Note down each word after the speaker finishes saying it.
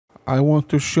I want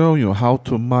to show you how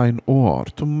to mine ore.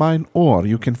 To mine ore,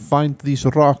 you can find these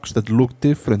rocks that look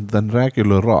different than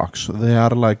regular rocks. They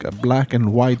are like a black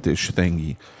and whitish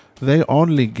thingy. They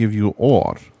only give you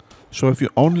ore. So if you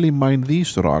only mine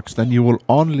these rocks, then you will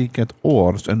only get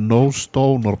ores and no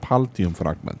stone or palladium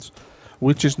fragments,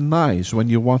 which is nice when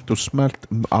you want to smelt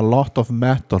a lot of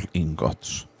metal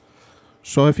ingots.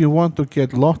 So if you want to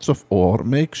get lots of ore,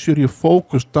 make sure you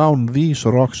focus down these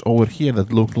rocks over here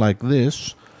that look like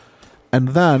this, and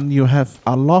then you have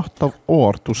a lot of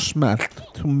ore to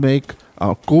smelt to make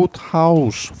a good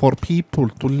house for people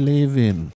to live in.